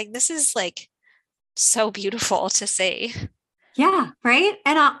was just like, this is like so beautiful to see. Yeah. Right.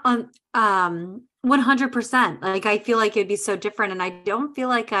 And 100%. Like, I feel like it'd be so different. And I don't feel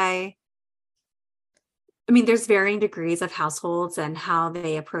like I mean, there's varying degrees of households and how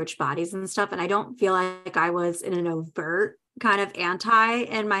they approach bodies and stuff. And I don't feel like I was in an overt kind of anti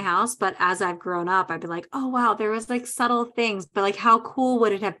in my house. But as I've grown up, I've been like, oh, wow, there was like subtle things, but like, how cool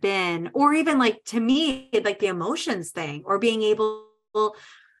would it have been? Or even like to me, like the emotions thing, or being able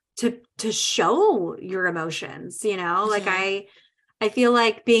to show your emotions, like Mhm. I feel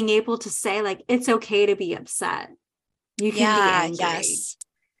like being able to say like, it's okay to be upset. You can be Yeah, angry. yes.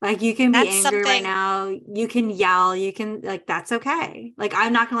 Like, you can be That's angry right something, now. You can yell. You can, like, that's okay. Like,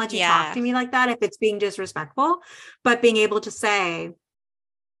 I'm not going to let you talk yeah. to me like that if it's being disrespectful, but being able to say,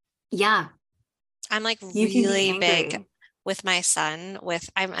 yeah, I'm like you can be really big angry. with my son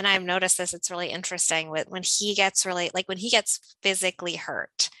and I've noticed this, it's really interesting with when he gets really like when he gets physically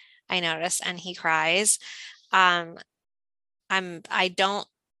hurt, I notice, and he cries. Um, I don't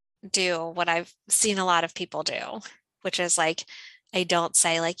do what I've seen a lot of people do, which is like, I don't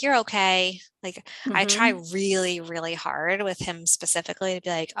say like, you're okay. Like I try Mm-hmm. really, really hard with him specifically to be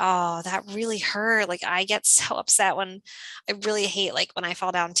like, oh, that really hurt. Like I get so upset when I really hate like when I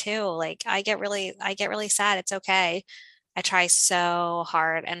fall down too. Like I get really sad. It's okay. I try so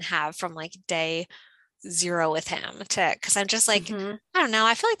hard and have from like day zero with him to, because I'm just like, Mm-hmm. I don't know.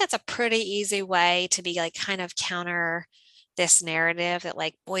 I feel like that's a pretty easy way to be like kind of counter this narrative that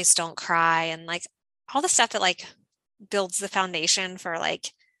like boys don't cry and like all the stuff that like builds the foundation for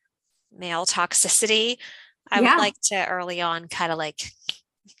like male toxicity. I would Yeah. like to early on kind of like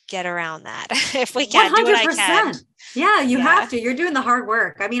get around that if we can do what I can. 100%. Yeah, you Yeah. have to. You're doing the hard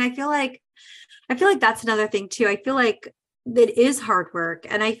work. I mean, I feel like that's another thing too. I feel like it is hard work.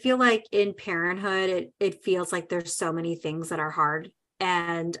 And I feel like in parenthood, it feels like there's so many things that are hard.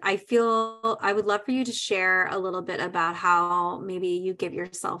 And I would love for you to share a little bit about how maybe you give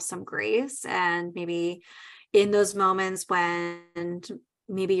yourself some grace, and maybe in those moments when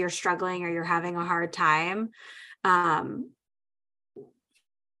maybe you're struggling or you're having a hard time. Um,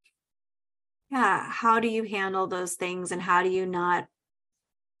 yeah, how do you handle those things, and how do you not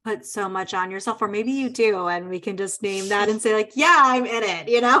put so much on yourself? Or maybe you do, and we can just name that and say like, yeah, I'm in it.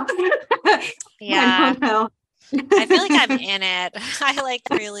 I Yeah. don't know. I feel like I'm in it. I like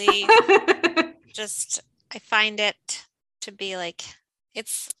really just, I find it to be like,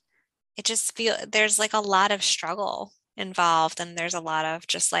 it's, it just feel there's like a lot of struggle involved, and there's a lot of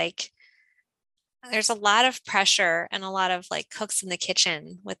just like there's a lot of pressure and a lot of like cooks in the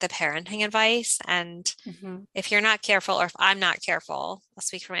kitchen with the parenting advice. And Mhm. if you're not careful, or if I'm not careful, I'll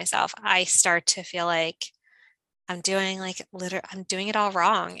speak for myself, I start to feel like I'm doing like I'm doing it all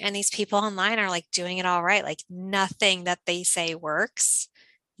wrong. And these people online are like doing it all right. Like nothing that they say works,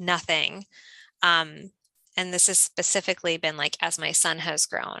 nothing. Um, and this has specifically been like as my son has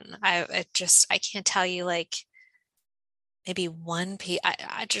grown. I can't tell you like maybe one piece.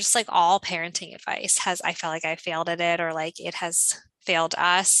 I just like all parenting advice has, I felt like I failed at it, or like it has failed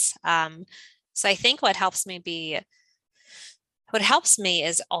us. So I think what helps me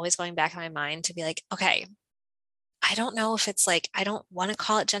is always going back in my mind to be like, okay, I don't know if it's like, I don't want to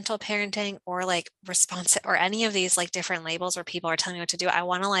call it gentle parenting or like responsive or any of these like different labels where people are telling me what to do. I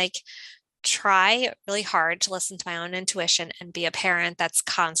want to like try really hard to listen to my own intuition and be a parent that's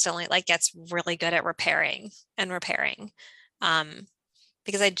constantly like gets really good at repairing and repairing. Um,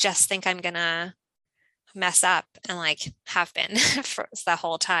 because I just think I'm gonna mess up, and like have been for the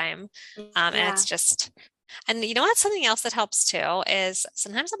whole time. And it's just, and you know what, something else that helps too is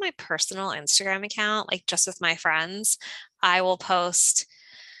sometimes on my personal Instagram account, like just with my friends, I will post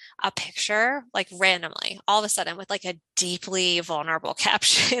a picture like randomly all of a sudden with like a deeply vulnerable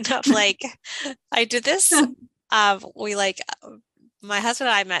caption of like, I did this. We like, my husband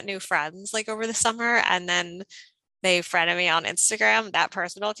and I met new friends like over the summer, and then they friended me on Instagram, that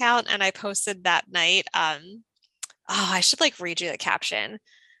personal account, and I posted that night. I should like read you the caption.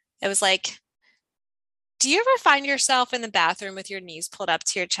 It was like, do you ever find yourself in the bathroom with your knees pulled up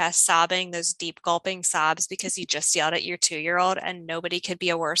to your chest, sobbing those deep gulping sobs because you just yelled at your 2-year-old and nobody could be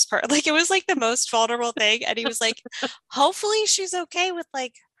a worse person? Like it was like the most vulnerable thing. And he was like, hopefully she's okay with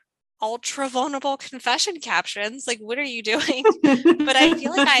like ultra vulnerable confession captions. Like, what are you doing? But I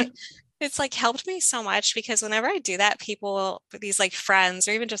feel like it's like helped me so much, because whenever I do that, people, these like friends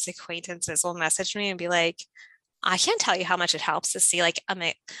or even just acquaintances will message me and be like, I can't tell you how much it helps to see like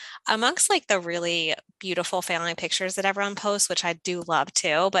amongst like the really beautiful family pictures that everyone posts, which I do love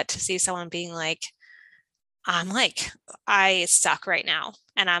too, but to see someone being like, I suck right now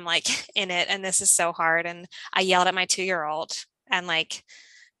and I'm like in it and this is so hard. And I yelled at my 2-year-old and like,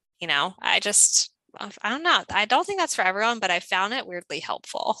 I don't know. I don't think that's for everyone, but I found it weirdly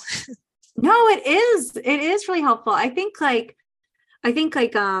helpful. No, it is. It is really helpful. I think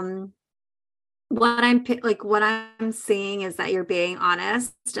what I'm seeing is that you're being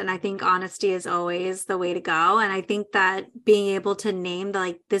honest, and I think honesty is always the way to go. And I think that being able to name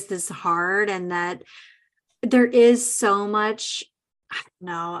this is hard, and that there is so much,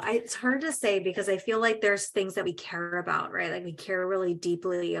 it's hard to say, because I feel like there's things that we care about, right? Like we care really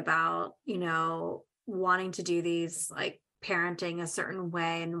deeply about, wanting to do these like parenting a certain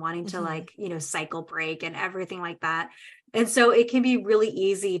way and wanting to like, cycle break and everything like that. And so it can be really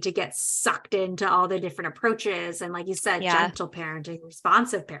easy to get sucked into all the different approaches. And like you said, gentle parenting,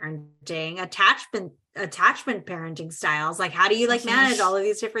 responsive parenting, attachment parenting styles. Like, how do you like manage all of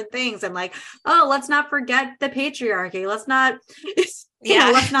these different things? And like, oh, let's not forget the patriarchy. Let's not,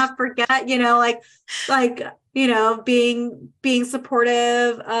 let's not forget, being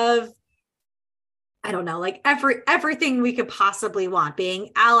supportive of, I don't know, like everything we could possibly want,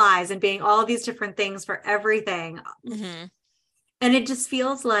 being allies and being all these different things for everything. Mm-hmm. And it just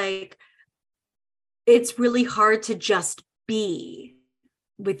feels like it's really hard to just be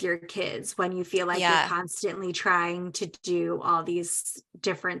with your kids when you feel like you're constantly trying to do all these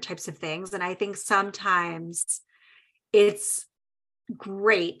different types of things. And I think sometimes it's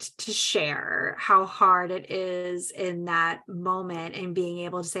great to share how hard it is in that moment, and being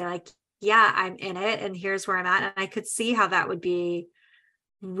able to say like, yeah, I'm in it and here's where I'm at. And I could see how that would be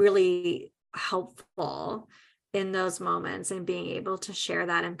really helpful in those moments, and being able to share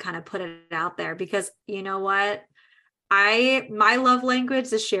that and kind of put it out there, because you know what? My love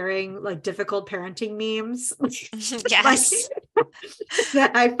language is sharing like difficult parenting memes. Yes.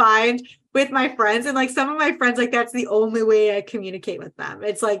 That I find with my friends, and like some of my friends, like that's the only way I communicate with them.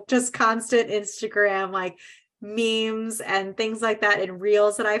 It's like just constant Instagram, like memes and things like that, and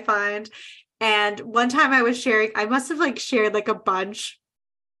reels that I find. And one time I must have like shared like a bunch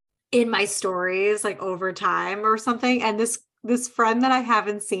in my stories like over time or something. And this friend that I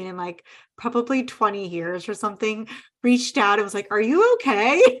haven't seen in like probably 20 years or something reached out and was like, "Are you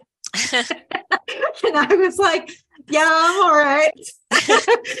okay?" And I was like, "Yeah, I'm all right."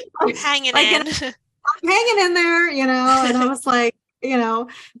 I'm hanging like, in. I'm hanging in there, and I was like, and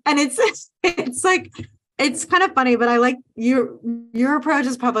it's like, it's kind of funny, but I like your approach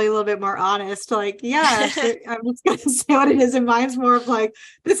is probably a little bit more honest. Like, yeah, I'm just going to say what it is. And mine's more of like,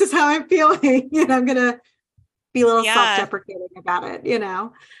 this is how I'm feeling. And I'm going to be a little self-deprecating about it, Which is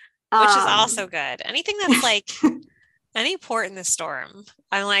also good. Anything that's like any port in the storm.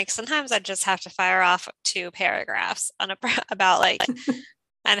 I'm like, sometimes I just have to fire off 2 paragraphs about like,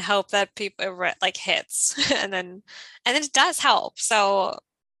 and hope that people like hits. and then it does help. So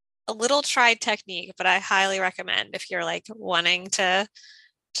a little tried technique, but I highly recommend if you're like wanting to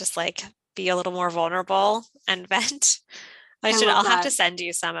just like be a little more vulnerable and vent. I'll have to send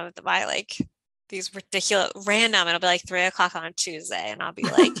you some of my like these ridiculous random. It'll be like 3:00 on a Tuesday, and I'll be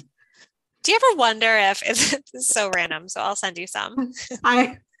like, do you ever wonder if it's so random? So I'll send you some.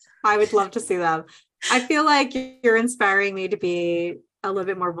 I would love to see them. I feel like you're inspiring me to be a little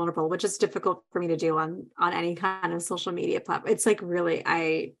bit more vulnerable, which is difficult for me to do on any kind of social media platform. It's like really,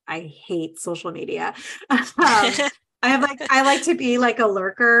 I hate social media. I like to be like a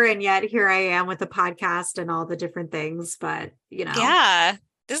lurker, and yet here I am with a podcast and all the different things. But yeah,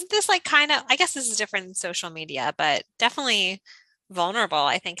 isn't this like kind of? I guess this is different than social media, but definitely vulnerable,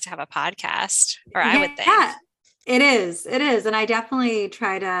 I think, to have a podcast, or I would think. Yeah, it is. It is. And I definitely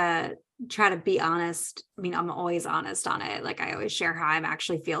try to be honest. I mean, I'm always honest on it. Like I always share how I'm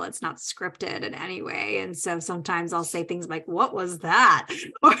actually feel. It's not scripted in any way. And so sometimes I'll say things like, what was that?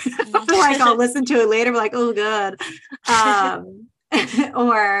 Or like I'll listen to it later, like, oh, good.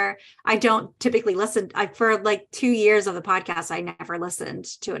 Or I don't typically listen. For like 2 years of the podcast, I never listened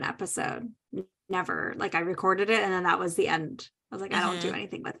to an episode. Never. Like I recorded it and then that was the end. I was like, I don't do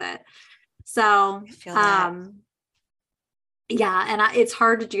anything with it. So, yeah. And it's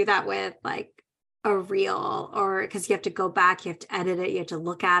hard to do that with like a reel, or because you have to go back, you have to edit it, you have to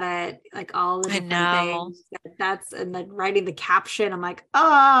look at it, like all the different things. And then writing the caption, I'm like,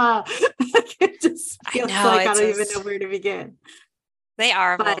 it just feels like I don't even know where to begin. They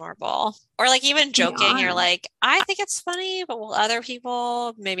are vulnerable. Or like even joking, you're like, I think it's funny, but will other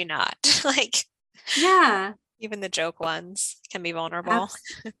people maybe not? Like, yeah, even the joke ones can be vulnerable.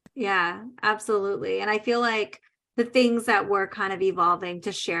 Yeah, absolutely. And I feel like the things that we're kind of evolving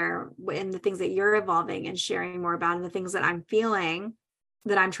to share, and the things that you're evolving and sharing more about, and the things that I'm feeling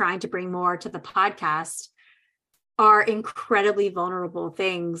that I'm trying to bring more to the podcast, are incredibly vulnerable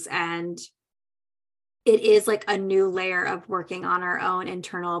things. And it is like a new layer of working on our own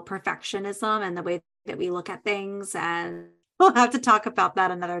internal perfectionism and the way that we look at things. And we'll have to talk about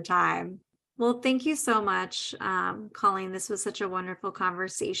that another time. Well, thank you so much, Colleen. This was such a wonderful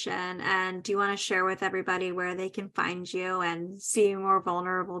conversation. And do you want to share with everybody where they can find you and see more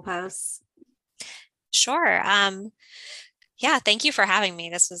vulnerable posts? Sure. Yeah, thank you for having me.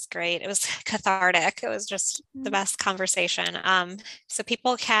 This was great. It was cathartic. It was just the best conversation. So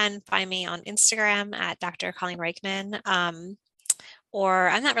people can find me on Instagram at Dr. Colleen Reichmann. Or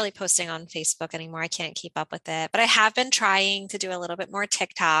I'm not really posting on Facebook anymore. I can't keep up with it, but I have been trying to do a little bit more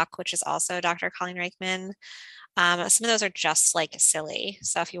TikTok, which is also Dr. Colleen Reichmann. Some of those are just like silly.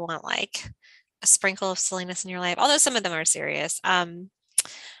 So if you want like a sprinkle of silliness in your life, although some of them are serious. And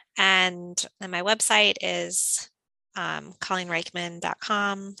then my website is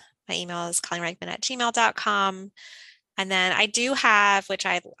ColleenReichmann.com. My email is ColleenReichmann@gmail.com. And then I do have, which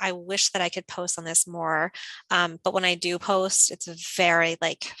I wish that I could post on this more, but when I do post, it's very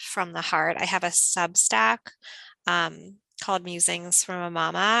like from the heart. I have a Substack called Musings from a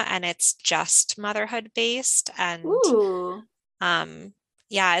Mama, and it's just motherhood based. And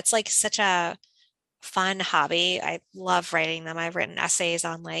yeah, it's like such a fun hobby. I love writing them. I've written essays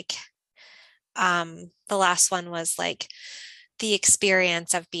on like, the last one was like the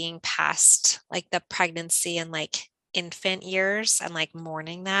experience of being past like the pregnancy and like infant years and like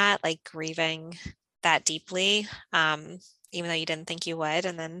mourning that, like grieving that deeply, even though you didn't think you would.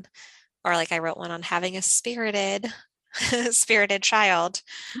 And then, or like I wrote one on having a spirited child.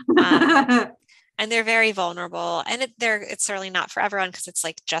 And they're very vulnerable, and it's certainly not for everyone because it's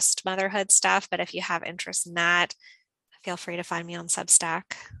like just motherhood stuff. But if you have interest in that, feel free to find me on Substack.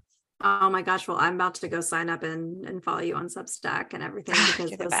 Oh my gosh. Well, I'm about to go sign up and follow you on Substack and everything,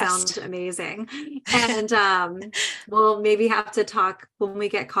 because those sound amazing. And we'll maybe have to talk when we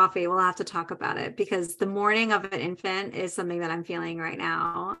get coffee. We'll have to talk about it, because the mourning of an infant is something that I'm feeling right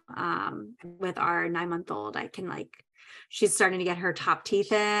now. With our 9-month-old, I can like, she's starting to get her top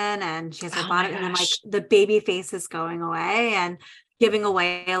teeth in, and she has her bottom, and then like the baby face is going away and giving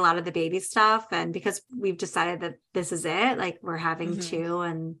away a lot of the baby stuff. And because we've decided that this is it, like we're having two,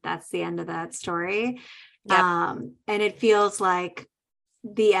 and that's the end of that story. Yep. And it feels like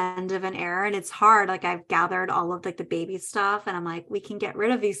the end of an era, and it's hard. Like I've gathered all of like the baby stuff, and I'm like, we can get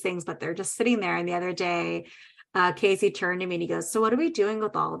rid of these things, but they're just sitting there. And the other day, Casey turned to me and he goes, so what are we doing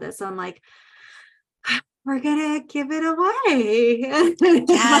with all of this? And I'm like, we're gonna give it away.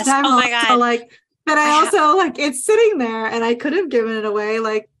 Yes. Oh my God. Like, but I also like, it's sitting there, and I could have given it away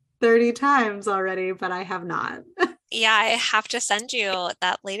like 30 times already, but I have not. Yeah, I have to send you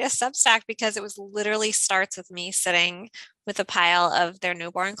that latest Substack, because it was literally starts with me sitting with a pile of their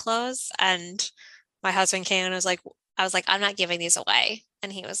newborn clothes, and my husband came and I was like, I'm not giving these away.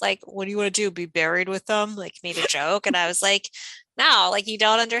 And he was like, what do you want to do? Be buried with them? Like made a joke. And I was like, no, like you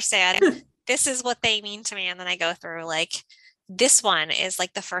don't understand. This is what they mean to me. And then I go through like, this one is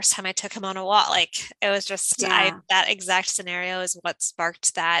like the first time I took him on a walk. Like it was just, that exact scenario is what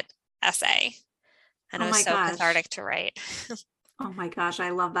sparked that essay. And it was so cathartic to write. Oh my gosh.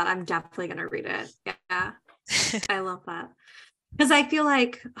 I love that. I'm definitely going to read it. Yeah. I love that. Because I feel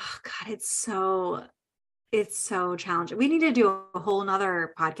like, oh God, it's so challenging. We need to do a whole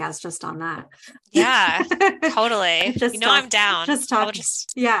nother podcast just on that. Yeah, totally. I'm down. Just talk.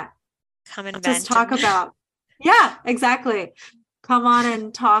 Come and just talk about. Yeah, exactly. Come on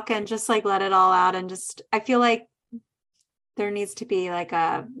and talk and just like let it all out. And just, I feel like there needs to be like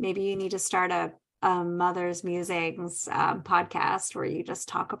maybe you need to start a Mother's Musings podcast where you just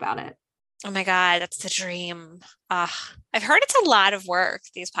talk about it. Oh my God, that's the dream. I've heard it's a lot of work,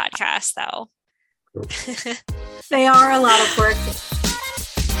 these podcasts, though. They are a lot of work.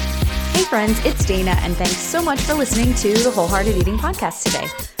 Hey friends, it's Dana, and thanks so much for listening to the Wholehearted Eating Podcast today.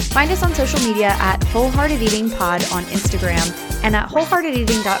 Find us on social media at Wholehearted Eating Pod on Instagram and at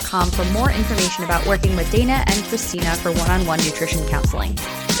wholeheartedeating.com for more information about working with Dana and Christina for one-on-one nutrition counseling.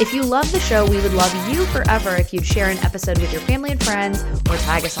 If you love the show, we would love you forever if you'd share an episode with your family and friends, or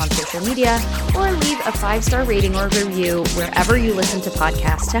tag us on social media, or leave a 5-star rating or review wherever you listen to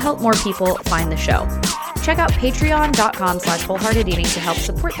podcasts to help more people find the show. Check out patreon.com/wholeheartedeating to help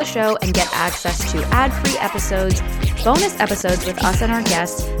support the show and get access to ad-free episodes, bonus episodes with us and our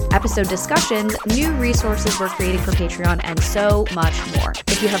guests, episode discussions, new resources we're creating for Patreon, and so much more.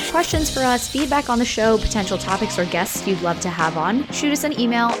 If you have questions for us, feedback on the show, potential topics or guests you'd love to have on, shoot us an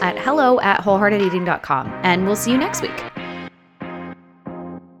email at hello@wholeheartedeating.com, and we'll see you next week.